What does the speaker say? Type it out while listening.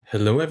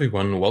Hello,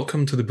 everyone.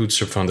 Welcome to the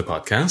Bootstrap Founder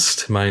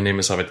Podcast. My name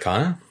is Arvid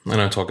Kahl, and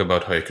I talk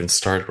about how you can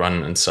start,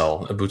 run, and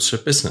sell a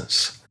Bootstrap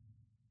business.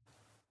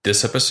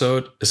 This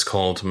episode is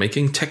called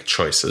Making Tech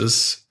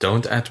Choices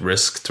Don't Add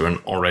Risk to an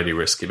Already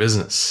Risky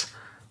Business.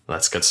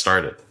 Let's get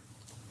started.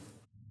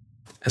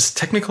 As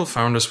technical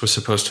founders, we're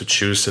supposed to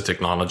choose the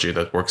technology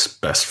that works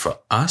best for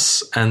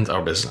us and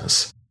our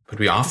business. But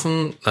we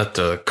often let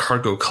the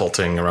cargo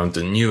culting around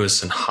the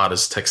newest and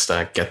hottest tech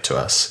stack get to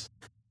us.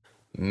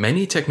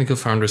 Many technical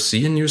founders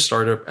see a new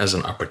startup as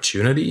an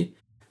opportunity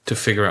to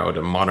figure out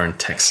a modern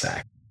tech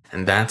stack,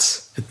 and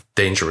that's a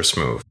dangerous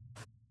move.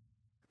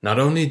 Not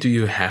only do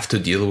you have to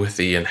deal with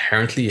the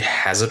inherently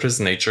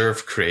hazardous nature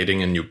of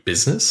creating a new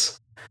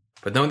business,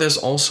 but now there's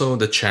also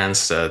the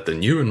chance that the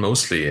new and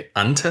mostly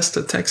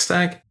untested tech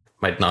stack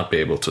might not be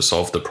able to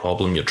solve the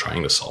problem you're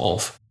trying to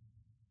solve.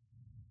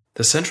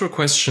 The central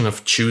question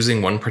of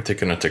choosing one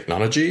particular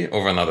technology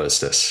over another is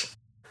this: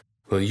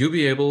 will you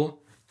be able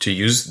to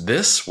use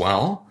this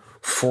well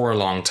for a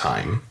long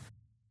time?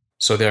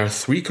 So there are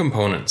three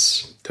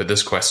components to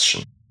this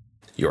question: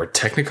 your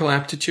technical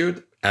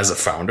aptitude as a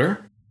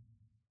founder,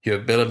 your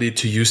ability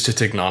to use the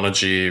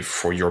technology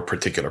for your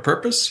particular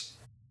purpose,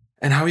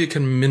 and how you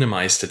can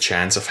minimize the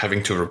chance of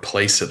having to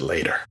replace it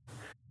later.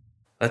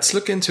 Let's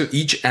look into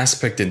each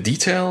aspect in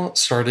detail,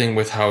 starting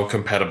with how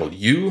compatible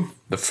you,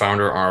 the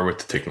founder, are with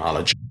the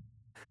technology.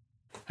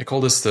 I call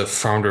this the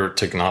founder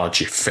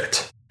technology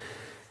fit.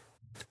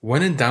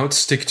 When in doubt,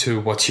 stick to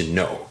what you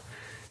know.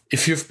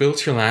 If you've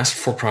built your last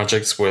 4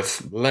 projects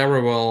with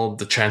Laravel,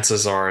 the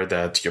chances are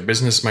that your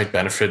business might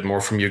benefit more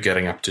from you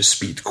getting up to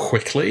speed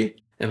quickly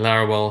in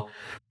Laravel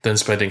than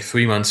spending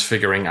 3 months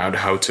figuring out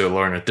how to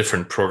learn a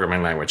different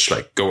programming language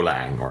like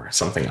Golang or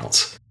something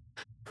else.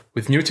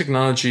 With new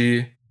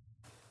technology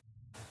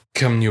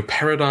come new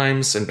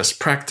paradigms and best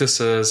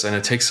practices, and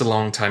it takes a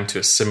long time to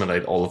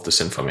assimilate all of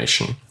this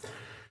information.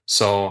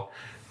 So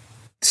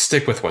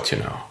stick with what you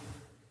know.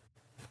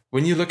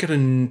 When you look at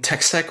a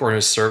tech stack or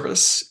a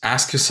service,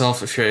 ask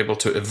yourself if you're able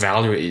to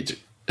evaluate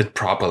it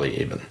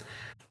properly even.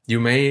 You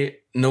may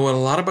know a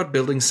lot about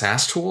building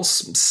SaaS tools,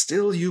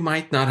 still you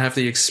might not have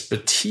the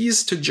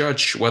expertise to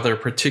judge whether a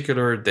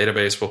particular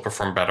database will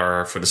perform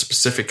better for the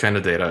specific kind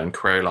of data and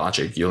query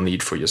logic you'll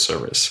need for your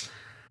service.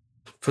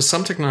 For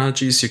some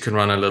technologies, you can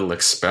run a little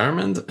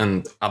experiment,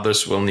 and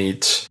others will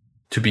need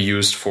to be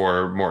used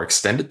for more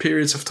extended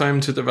periods of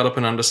time to develop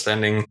an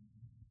understanding.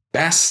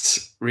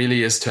 Best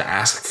really is to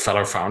ask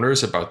fellow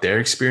founders about their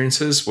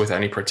experiences with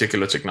any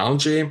particular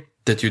technology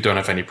that you don't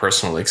have any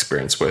personal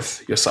experience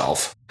with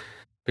yourself,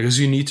 because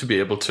you need to be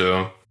able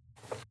to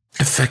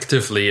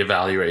effectively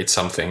evaluate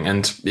something.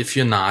 And if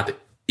you're not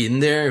in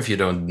there, if you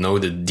don't know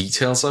the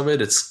details of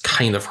it, it's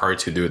kind of hard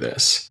to do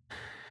this.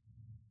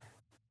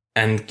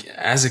 And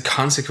as a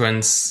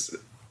consequence,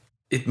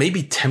 it may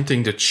be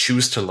tempting to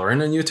choose to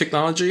learn a new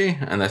technology.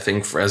 And I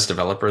think as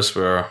developers,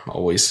 we're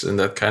always in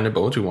that kind of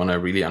boat. We want to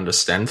really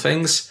understand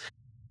things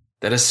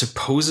that is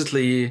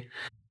supposedly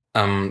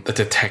that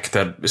the tech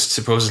that is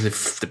supposedly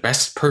the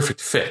best perfect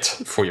fit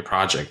for your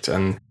project.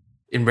 And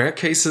in rare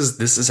cases,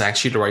 this is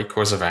actually the right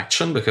course of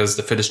action because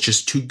the fit is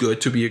just too good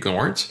to be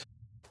ignored.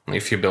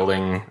 If you're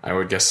building, I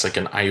would guess, like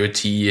an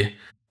IoT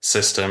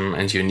system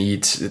and you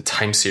need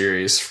time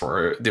series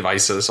for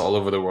devices all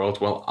over the world,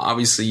 well,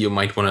 obviously you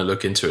might want to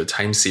look into a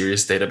time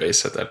series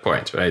database at that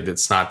point, right?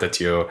 It's not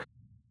that you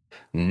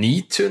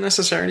need to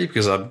necessarily,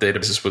 because other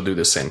databases will do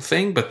the same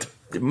thing, but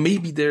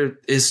maybe there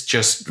is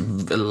just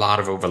a lot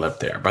of overlap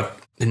there. But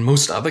in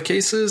most other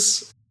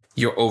cases,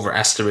 you're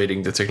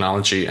overestimating the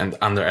technology and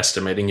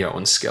underestimating your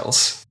own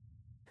skills.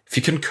 If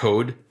you can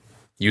code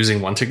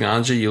using one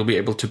technology, you'll be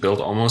able to build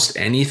almost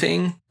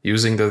anything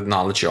using the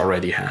knowledge you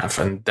already have,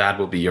 and that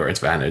will be your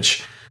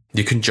advantage.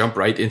 You can jump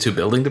right into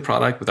building the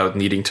product without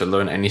needing to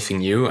learn anything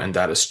new, and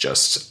that is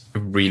just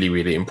really,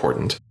 really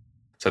important.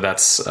 So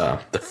that's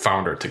the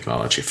founder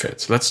technology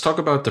fit. Let's talk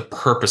about the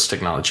purpose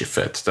technology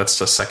fit. That's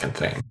the second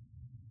thing.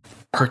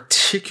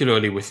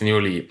 Particularly with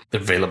newly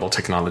available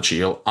technology,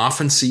 you'll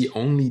often see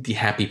only the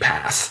happy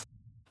path,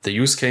 the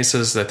use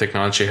cases that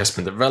technology has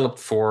been developed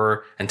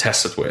for and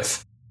tested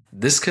with.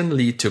 This can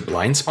lead to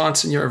blind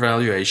spots in your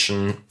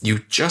evaluation. You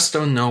just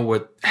don't know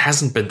what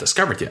hasn't been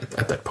discovered yet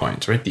at that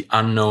point, right? The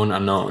unknown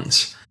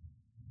unknowns.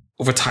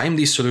 Over time,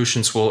 these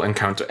solutions will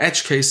encounter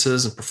edge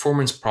cases and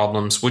performance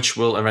problems, which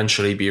will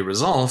eventually be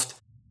resolved.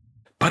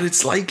 But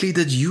it's likely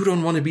that you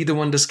don't want to be the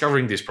one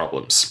discovering these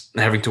problems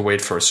and having to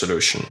wait for a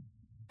solution.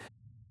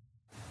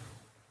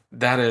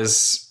 That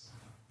is,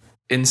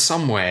 in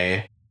some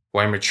way,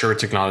 why mature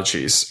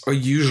technologies are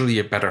usually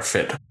a better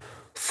fit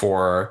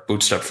for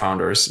bootstrap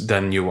founders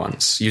than new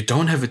ones. You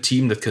don't have a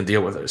team that can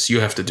deal with this.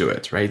 You have to do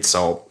it, right?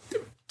 So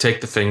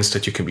take the things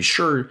that you can be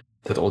sure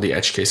that all the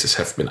edge cases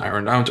have been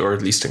ironed out or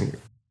at least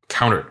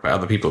encountered by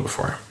other people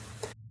before.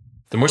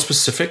 The more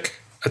specific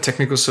a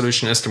technical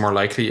solution is, the more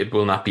likely it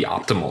will not be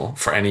optimal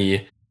for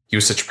any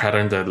usage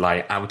pattern that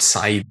lie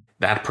outside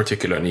that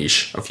particular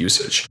niche of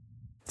usage.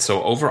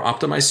 So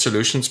over-optimized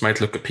solutions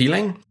might look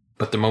appealing,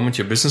 But the moment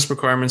your business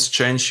requirements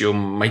change, you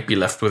might be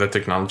left with a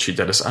technology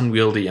that is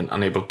unwieldy and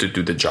unable to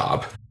do the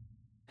job.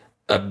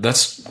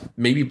 Let's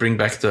maybe bring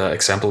back the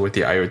example with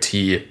the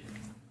IoT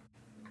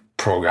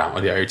program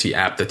or the IoT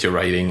app that you're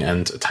writing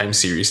and a time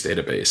series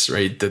database,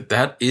 right?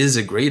 That is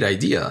a great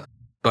idea.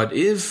 But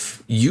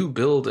if you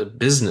build a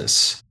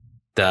business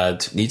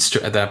that needs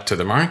to adapt to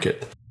the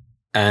market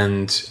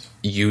and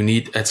you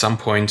need at some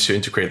point to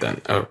integrate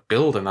that or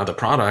build another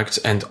product,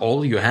 and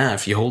all you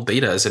hold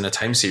data is in a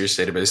time series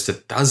database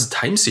that does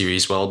time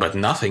series well, but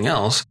nothing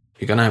else,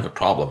 you're going to have a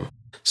problem.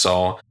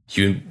 So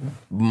you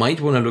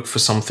might want to look for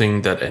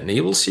something that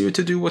enables you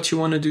to do what you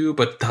want to do,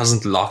 but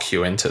doesn't lock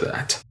you into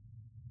that.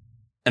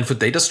 And for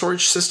data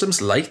storage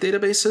systems like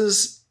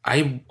databases,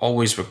 I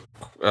always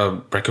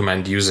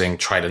recommend using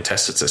tried and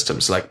tested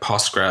systems like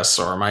Postgres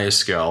or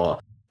MySQL,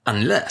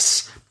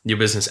 unless your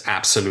business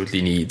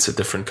absolutely needs a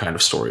different kind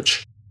of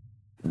storage.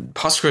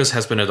 Postgres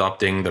has been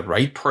adopting the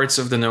right parts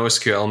of the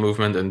NoSQL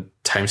movement and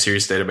time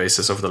series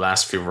databases over the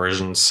last few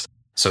versions.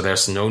 So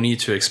there's no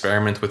need to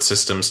experiment with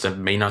systems that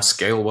may not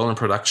scale well in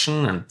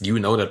production. And you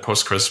know that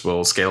Postgres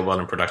will scale well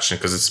in production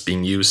because it's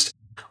being used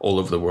all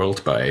over the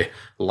world by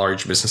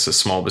large businesses,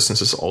 small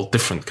businesses, all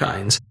different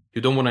kinds.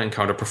 You don't want to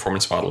encounter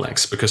performance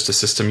bottlenecks because the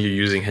system you're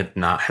using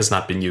has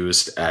not been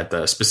used at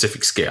the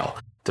specific scale,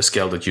 the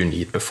scale that you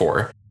need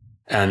before.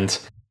 And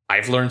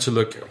I've learned to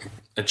look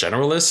at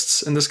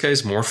generalists, in this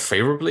case, more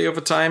favorably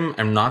over time.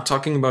 I'm not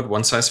talking about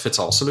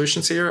one-size-fits-all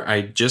solutions here.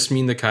 I just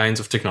mean the kinds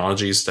of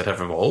technologies that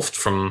have evolved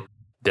from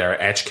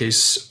their edge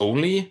case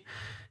only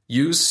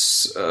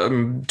use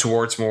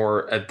towards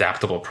more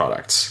adaptable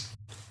products.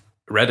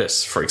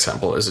 Redis, for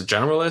example, is a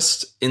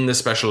generalist in the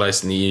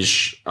specialized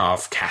niche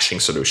of caching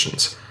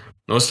solutions.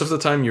 Most of the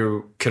time,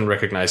 you can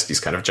recognize these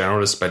kind of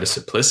generalists by the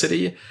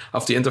simplicity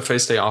of the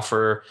interface they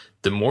offer.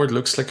 The more it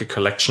looks like a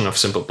collection of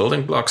simple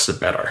building blocks, the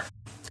better.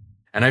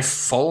 And I've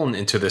fallen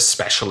into this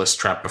specialist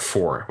trap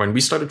before. When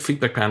we started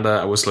Feedback Panda,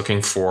 I was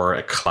looking for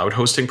a cloud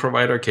hosting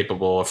provider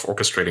capable of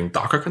orchestrating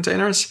Docker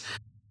containers.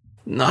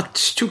 Not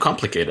too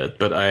complicated,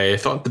 but I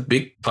thought the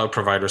big cloud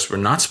providers were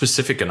not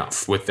specific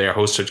enough with their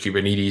hosted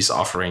Kubernetes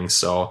offerings.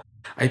 So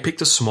I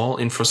picked a small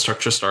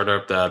infrastructure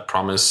startup that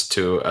promised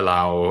to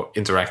allow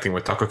interacting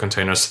with Docker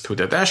containers through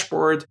their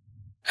dashboard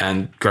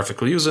and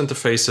graphical user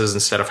interfaces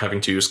instead of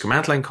having to use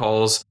command line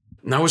calls.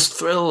 And I was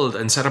thrilled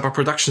and set up a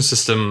production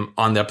system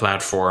on their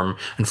platform.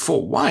 And for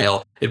a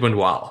while, it went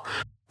well.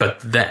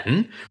 But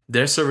then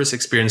their service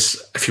experienced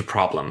a few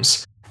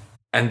problems.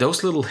 And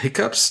those little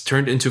hiccups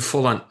turned into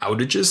full-on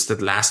outages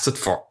that lasted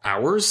for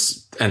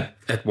hours and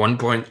at one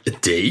point a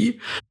day.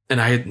 And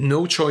I had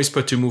no choice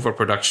but to move our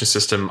production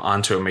system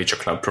onto a major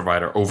cloud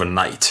provider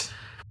overnight.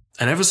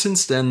 And ever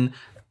since then,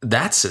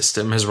 that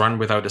system has run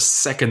without a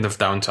second of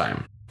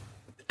downtime.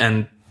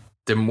 And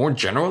the more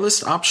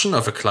generalist option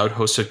of a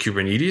cloud-hosted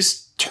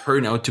Kubernetes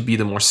turned out to be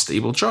the more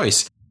stable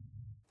choice.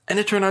 And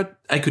it turned out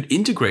I could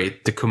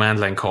integrate the command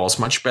line calls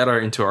much better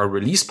into our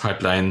release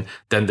pipeline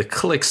than the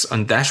clicks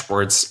on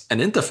dashboards and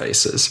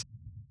interfaces.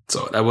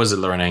 So that was a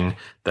learning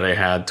that I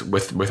had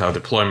with our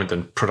deployment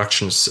and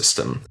production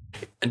system.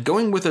 And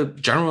going with a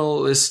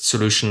generalist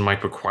solution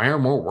might require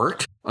more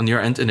work on your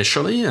end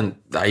initially. And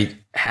I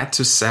had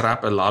to set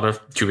up a lot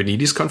of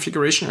Kubernetes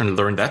configuration and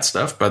learn that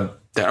stuff.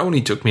 But that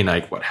only took me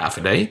half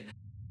a day.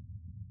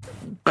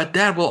 But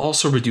that will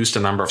also reduce the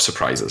number of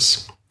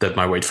surprises that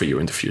might wait for you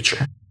in the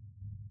future.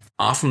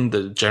 Often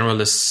the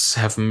generalists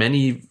have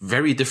many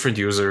very different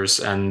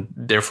users and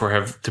therefore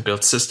have to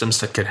build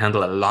systems that can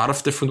handle a lot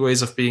of different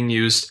ways of being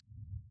used.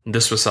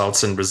 This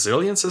results in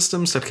resilient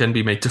systems that can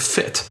be made to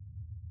fit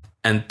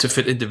and to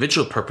fit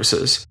individual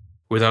purposes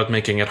without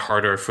making it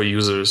harder for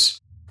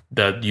users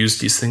that use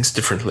these things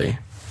differently.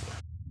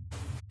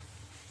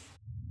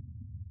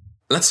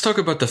 Let's talk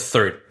about the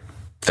third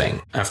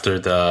thing after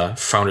the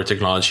founder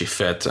technology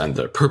fit and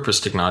the purpose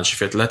technology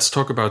fit. Let's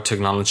talk about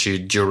technology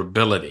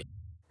durability,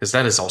 because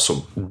that is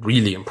also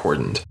really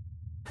important.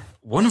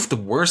 One of the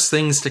worst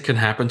things that can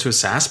happen to a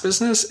SaaS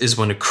business is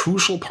when a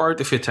crucial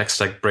part of your tech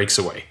stack breaks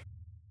away.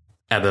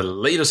 At a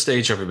later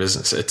stage of a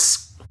business,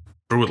 it's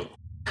brutal.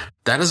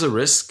 That is a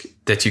risk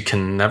that you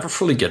can never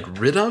fully get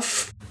rid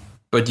of,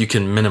 but you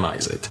can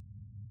minimize it.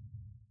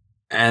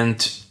 And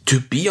to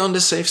be on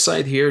the safe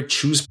side here,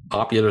 choose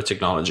popular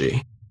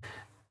technology.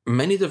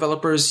 Many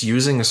developers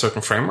using a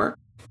certain framework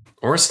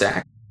or a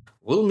stack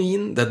will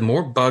mean that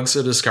more bugs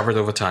are discovered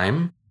over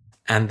time,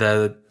 and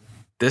that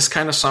this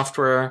kind of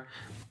software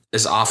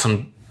is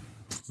often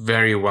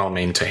very well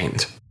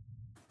maintained.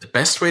 The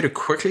best way to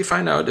quickly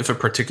find out if a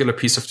particular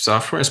piece of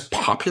software is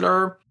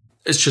popular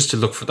is just to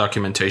look for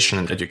documentation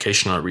and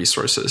educational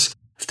resources.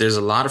 If there's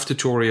a lot of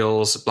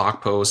tutorials,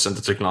 blog posts, and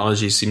the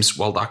technology seems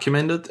well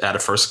documented at a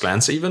first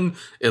glance even,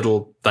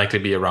 it'll likely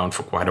be around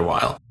for quite a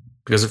while.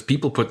 Because if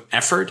people put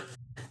effort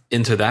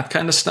into that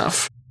kind of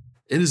stuff,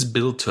 it is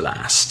built to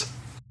last.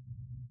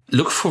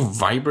 Look for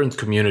vibrant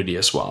community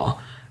as well.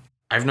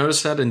 I've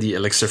noticed that in the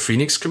Elixir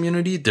Phoenix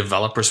community,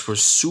 developers were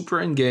super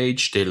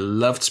engaged. They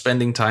loved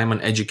spending time on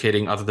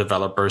educating other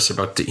developers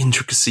about the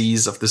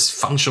intricacies of this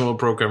functional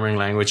programming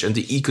language and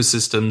the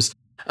ecosystems.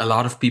 A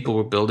lot of people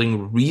were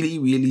building really,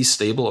 really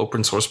stable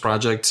open source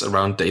projects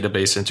around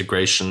database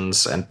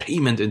integrations and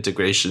payment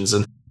integrations.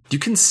 And you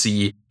can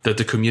see that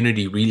the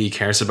community really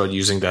cares about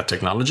using that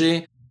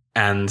technology,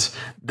 and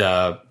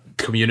the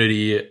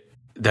community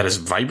that is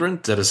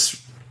vibrant, that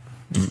is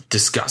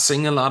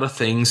discussing a lot of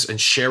things and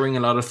sharing a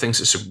lot of things,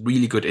 is a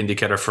really good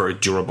indicator for a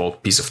durable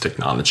piece of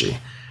technology.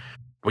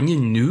 When you're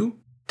new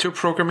to a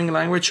programming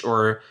language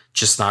or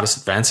just not as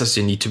advanced as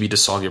you need to be to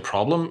solve your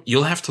problem,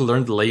 you'll have to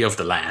learn the lay of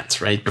the land,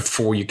 right?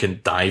 Before you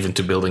can dive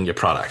into building your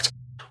product.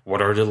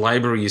 What are the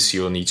libraries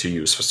you'll need to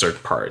use for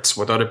certain parts?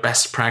 What are the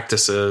best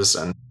practices?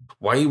 And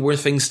why were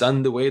things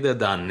done the way they're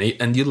done?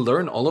 And you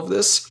learn all of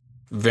this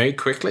very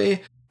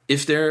quickly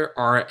if there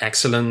are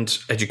excellent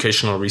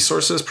educational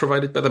resources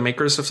provided by the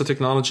makers of the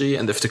technology,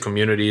 and if the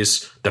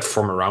communities that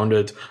form around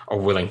it are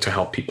willing to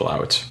help people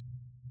out.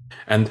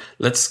 And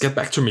let's get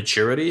back to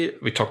maturity.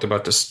 We talked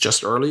about this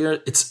just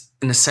earlier. It's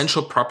an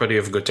essential property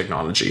of good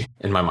technology,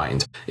 in my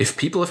mind. If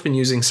people have been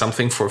using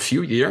something for a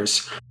few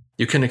years,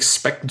 you can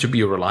expect it to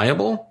be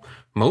reliable,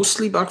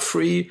 mostly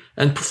bug-free,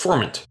 and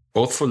performant,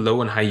 both for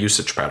low and high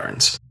usage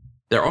patterns.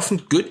 They're often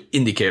good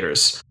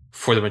indicators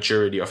for the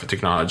maturity of a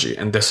technology.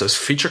 And this is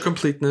feature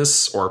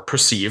completeness, or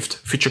perceived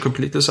feature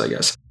completeness, I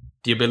guess.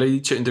 The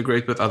ability to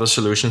integrate with other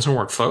solutions and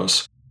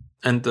workflows.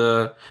 And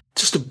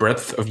just the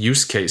breadth of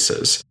use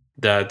cases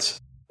that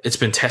it's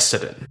been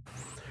tested in.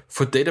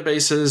 For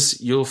databases,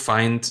 you'll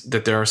find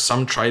that there are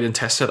some tried and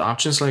tested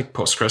options like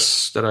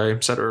Postgres that I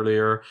said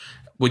earlier,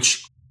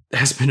 which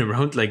has been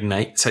around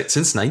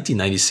since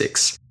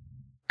 1996.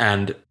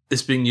 And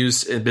is being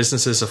used in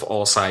businesses of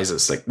all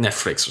sizes, like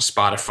Netflix or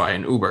Spotify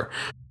and Uber.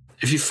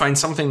 If you find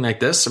something like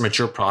this, a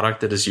mature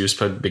product that is used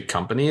by big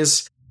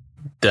companies,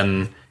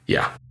 then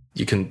yeah,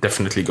 you can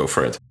definitely go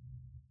for it.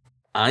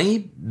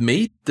 I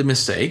made the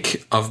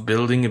mistake of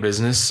building a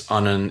business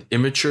on an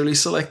immaturely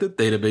selected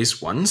database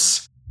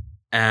once,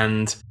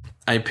 and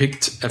I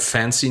picked a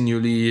fancy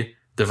newly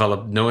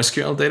developed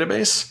NoSQL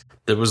database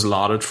that was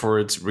lauded for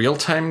its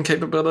real-time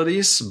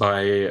capabilities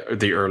by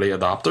the early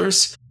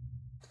adopters.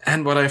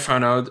 And what I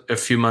found out a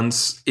few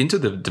months into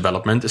the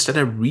development is that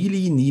I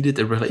really needed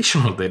a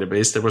relational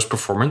database that was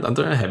performant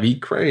under a heavy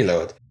query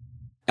load.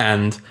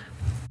 And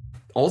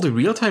all the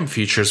real-time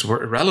features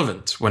were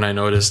irrelevant when I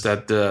noticed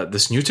that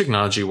this new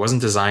technology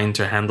wasn't designed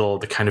to handle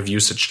the kind of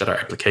usage that our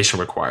application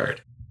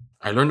required.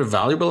 I learned a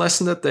valuable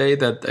lesson that day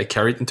that I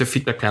carried into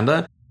Feedback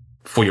Panda.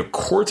 For your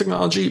core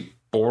technology,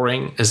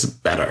 boring is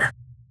better.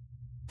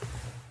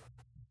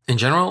 In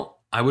general,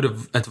 I would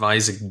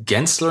advise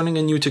against learning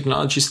a new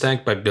technology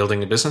stack by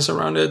building a business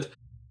around it,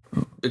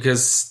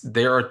 because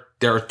there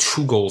are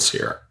two goals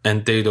here,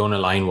 and they don't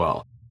align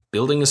well.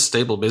 Building a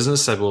stable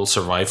business that will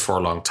survive for a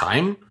long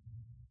time,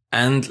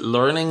 and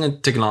learning a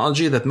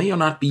technology that may or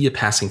not be a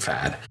passing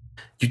fad.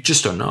 You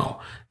just don't know.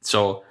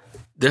 So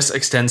this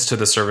extends to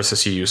the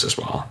services you use as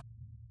well.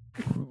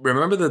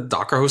 Remember the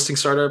Docker hosting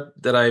startup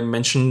that I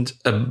mentioned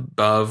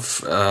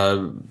above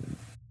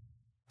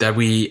that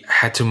we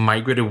had to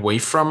migrate away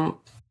from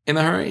in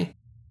a hurry?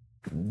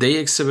 They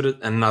exhibited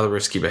another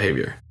risky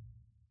behavior.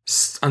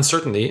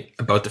 Uncertainty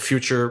about the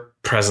future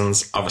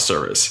presence of a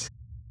service.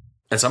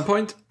 At some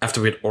point,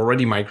 after we had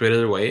already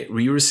migrated away,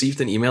 we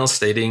received an email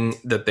stating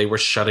that they were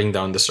shutting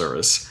down the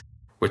service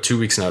with 2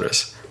 weeks'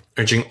 notice,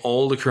 urging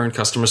all the current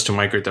customers to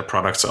migrate their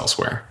products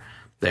elsewhere.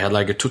 They had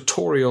like a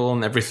tutorial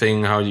and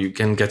everything, how you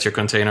can get your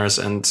containers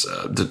and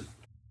the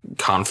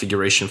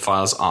configuration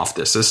files off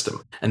the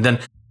system. And then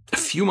a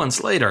few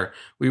months later,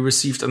 we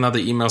received another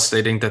email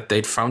stating that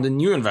they'd found a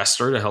new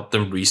investor to help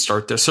them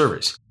restart their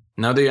servers.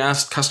 Now they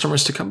asked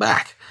customers to come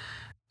back.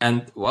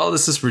 And while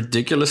this is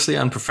ridiculously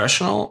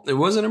unprofessional, it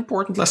was an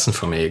important lesson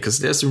for me, because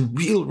there's a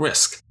real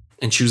risk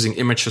in choosing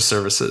immature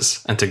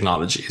services and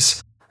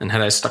technologies. And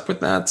had I stuck with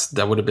that,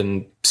 that would have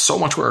been so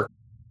much work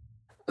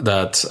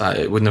that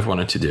I wouldn't have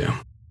wanted to do.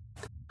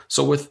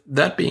 So with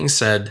that being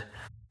said,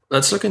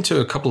 let's look into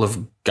a couple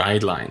of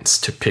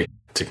guidelines to pick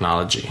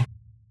technology.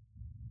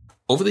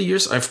 Over the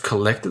years, I've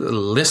collected a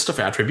list of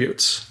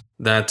attributes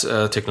that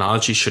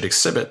technology should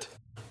exhibit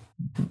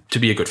to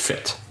be a good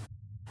fit.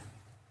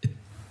 It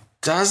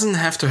doesn't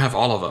have to have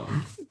all of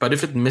them, but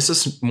if it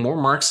misses more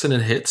marks than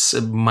it hits,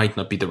 it might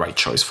not be the right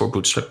choice for a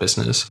bootstrap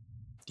business.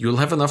 You'll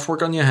have enough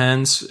work on your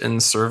hands in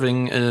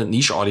serving a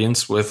niche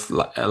audience with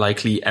a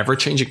likely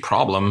ever-changing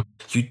problem.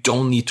 You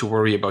don't need to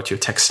worry about your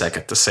tech stack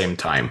at the same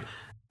time.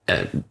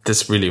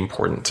 That's really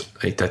important,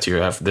 like, that you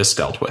have this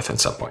dealt with at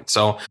some point.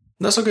 So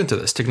let's look into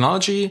this.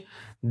 Technology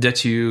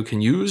that you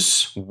can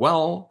use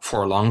well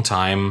for a long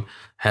time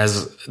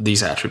has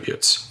these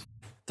attributes.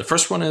 The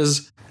first one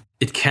is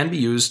it can be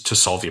used to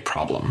solve your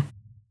problem.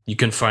 You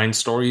can find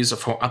stories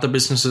of how other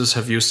businesses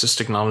have used this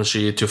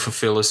technology to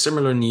fulfill a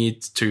similar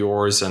need to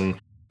yours, and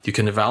you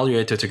can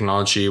evaluate the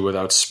technology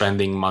without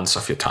spending months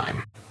of your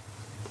time.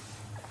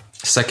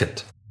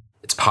 Second,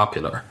 it's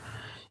popular.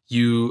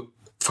 You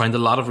find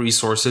a lot of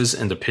resources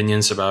and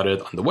opinions about it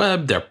on the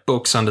web. There are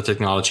books on the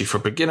technology for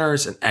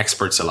beginners and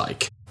experts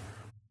alike.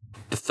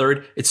 The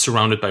third, it's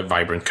surrounded by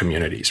vibrant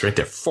communities, right?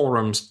 There are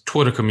forums,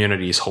 Twitter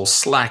communities, whole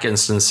Slack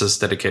instances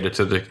dedicated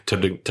to the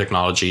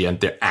technology, and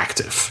they're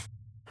active.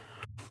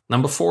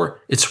 Number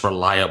 4, it's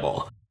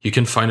reliable. You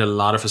can find a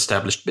lot of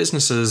established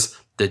businesses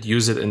that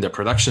use it in their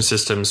production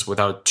systems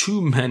without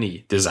too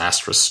many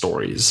disastrous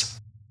stories.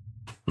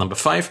 Number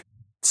 5,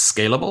 it's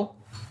scalable.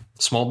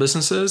 Small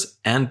businesses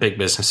and big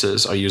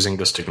businesses are using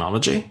this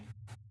technology.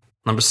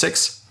 Number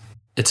 6,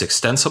 it's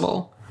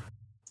extensible.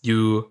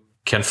 You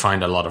can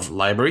find a lot of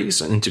libraries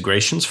and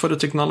integrations for the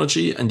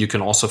technology, and you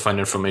can also find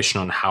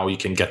information on how you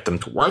can get them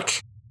to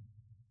work.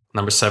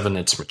 Number 7,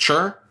 it's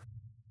mature.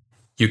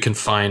 You can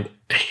find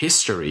a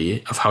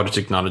history of how the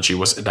technology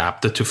was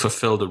adapted to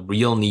fulfill the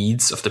real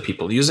needs of the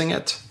people using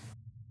it.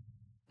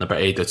 Number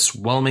 8, it's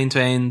well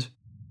maintained.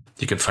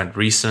 You can find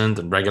recent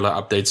and regular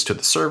updates to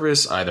the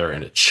service, either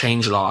in a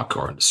changelog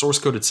or in the source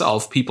code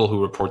itself. People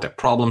who report their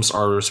problems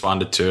are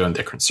responded to and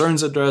their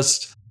concerns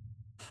addressed.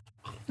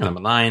 And number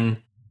 9,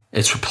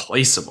 it's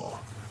replaceable.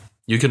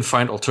 You can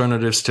find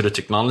alternatives to the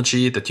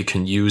technology that you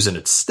can use in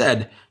its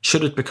stead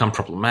should it become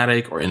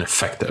problematic or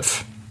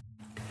ineffective.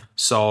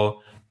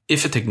 So,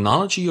 if a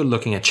technology you're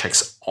looking at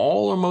checks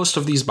all or most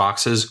of these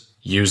boxes,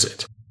 use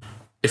it.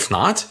 If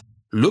not,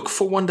 look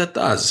for one that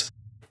does.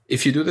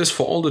 If you do this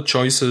for all the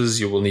choices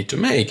you will need to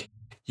make,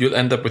 you'll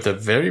end up with a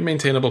very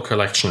maintainable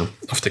collection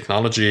of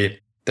technology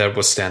that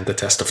will stand the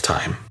test of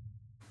time.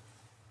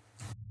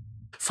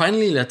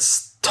 Finally,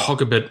 let's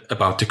talk a bit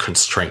about the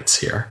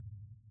constraints here.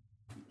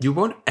 You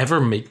won't ever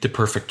make the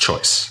perfect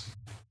choice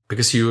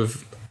because you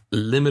have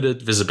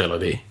limited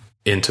visibility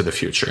into the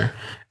future.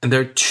 And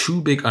there are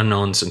 2 big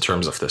unknowns in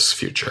terms of this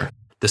future.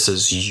 This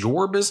is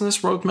your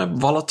business roadmap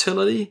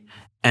volatility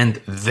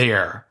and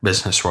their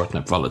business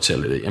roadmap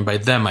volatility. And by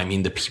them, I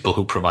mean the people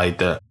who provide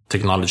the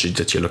technology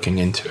that you're looking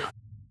into.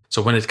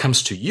 So when it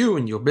comes to you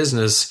and your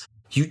business,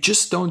 you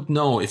just don't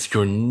know if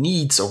your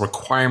needs or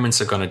requirements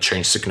are going to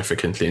change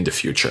significantly in the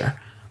future.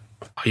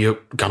 Are you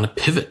going to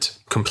pivot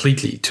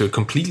completely to a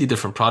completely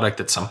different product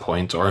at some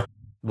point? Or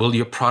will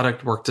your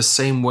product work the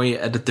same way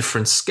at a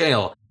different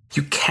scale?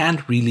 You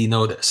can't really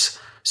know this.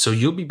 So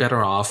you'll be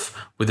better off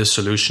with a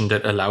solution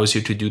that allows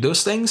you to do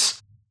those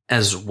things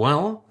as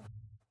well,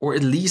 or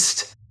at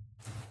least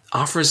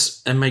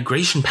offers a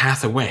migration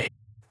path away,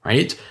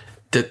 right?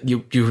 That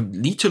you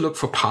need to look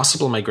for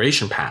possible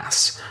migration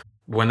paths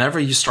whenever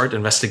you start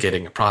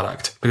investigating a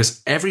product,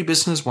 because every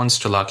business wants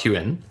to lock you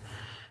in.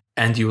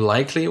 And you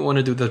likely want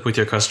to do that with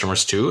your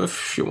customers too,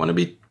 if you want to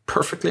be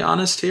perfectly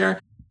honest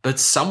here. But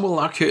some will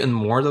lock you in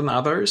more than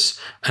others.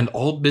 And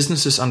all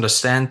businesses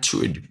understand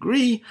to a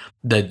degree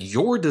that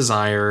your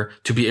desire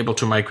to be able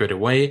to migrate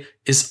away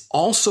is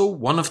also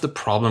one of the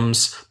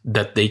problems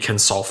that they can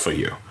solve for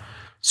you.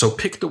 So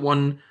pick the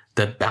one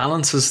that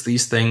balances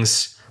these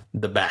things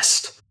the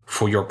best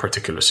for your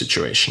particular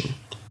situation.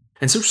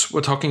 And since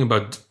we're talking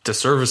about the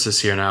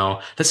services here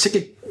now, let's take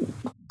a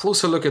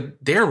closer look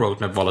at their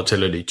roadmap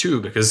volatility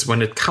too, because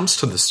when it comes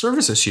to the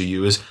services you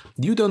use,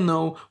 you don't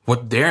know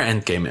what their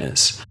end game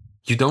is.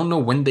 You don't know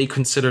when they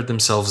consider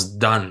themselves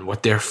done,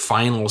 what their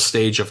final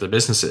stage of the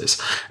business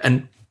is.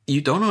 And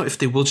you don't know if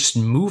they will just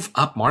move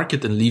up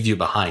market and leave you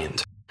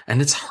behind. And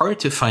it's hard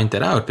to find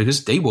that out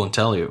because they won't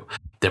tell you.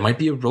 There might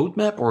be a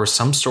roadmap or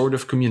some sort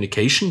of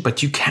communication,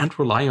 but you can't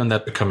rely on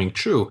that becoming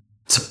true.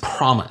 It's a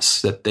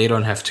promise that they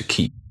don't have to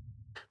keep.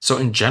 So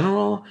in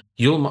general,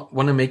 you'll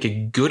want to make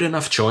a good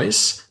enough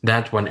choice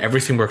that when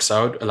everything works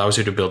out, allows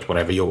you to build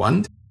whatever you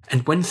want.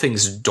 And when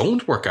things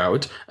don't work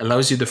out,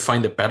 allows you to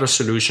find a better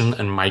solution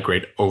and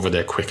migrate over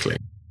there quickly.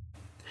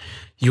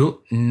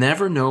 You'll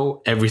never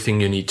know everything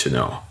you need to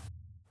know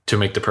to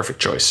make the perfect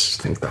choice.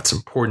 I think that's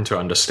important to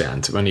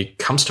understand. When it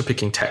comes to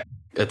picking tech,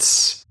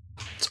 it's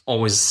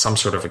always some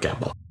sort of a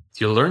gamble.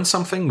 You'll learn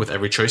something with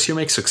every choice you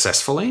make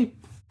successfully,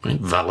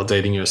 right?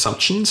 Validating your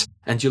assumptions,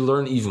 and you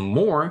learn even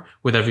more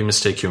with every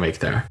mistake you make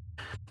there.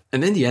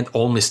 And in the end,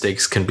 all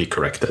mistakes can be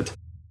corrected.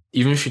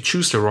 Even if you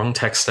choose the wrong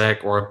tech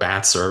stack or a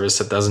bad service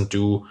that doesn't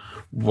do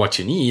what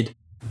you need,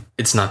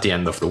 it's not the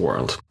end of the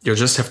world. You'll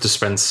just have to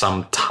spend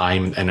some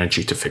time and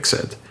energy to fix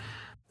it.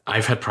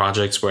 I've had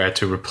projects where I had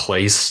to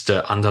replace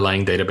the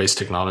underlying database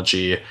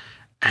technology,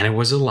 and it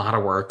was a lot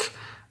of work,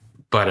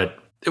 but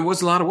it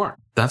was a lot of work.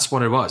 That's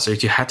what it was.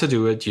 If you had to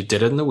do it, you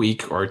did it in a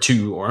week or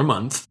 2 or a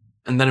month,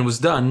 and then it was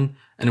done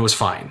and it was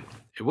fine.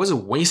 It was a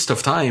waste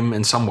of time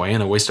in some way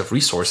and a waste of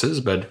resources,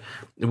 but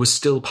it was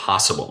still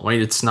possible,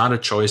 right? It's not a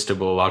choice that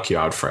will lock you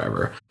out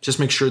forever. Just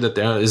make sure that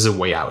there is a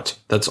way out.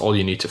 That's all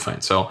you need to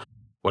find. So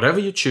whatever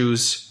you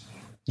choose,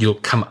 you'll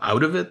come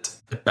out of it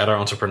a better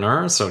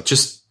entrepreneur. So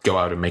just go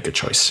out and make a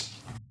choice.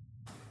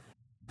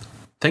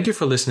 Thank you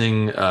for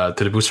listening to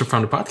the Bootstrap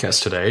Founder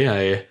podcast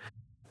today. I'm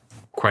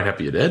quite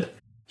happy you did.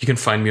 You can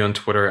find me on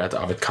Twitter at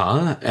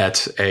ArvidKahl, at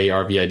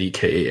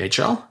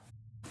ARVIDKAHL.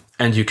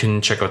 And you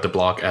can check out the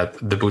blog at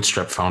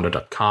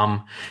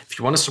thebootstrapfounder.com. If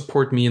you want to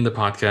support me in the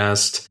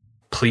podcast,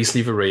 please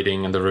leave a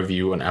rating and a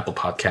review on Apple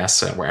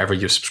Podcasts and wherever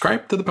you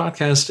subscribe to the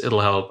podcast.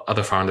 It'll help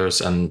other founders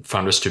and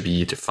founders to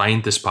be to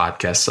find this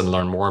podcast and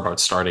learn more about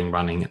starting,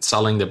 running, and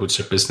selling their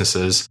bootstrap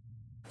businesses.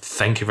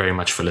 Thank you very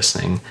much for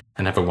listening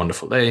and have a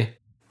wonderful day.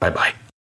 Bye-bye.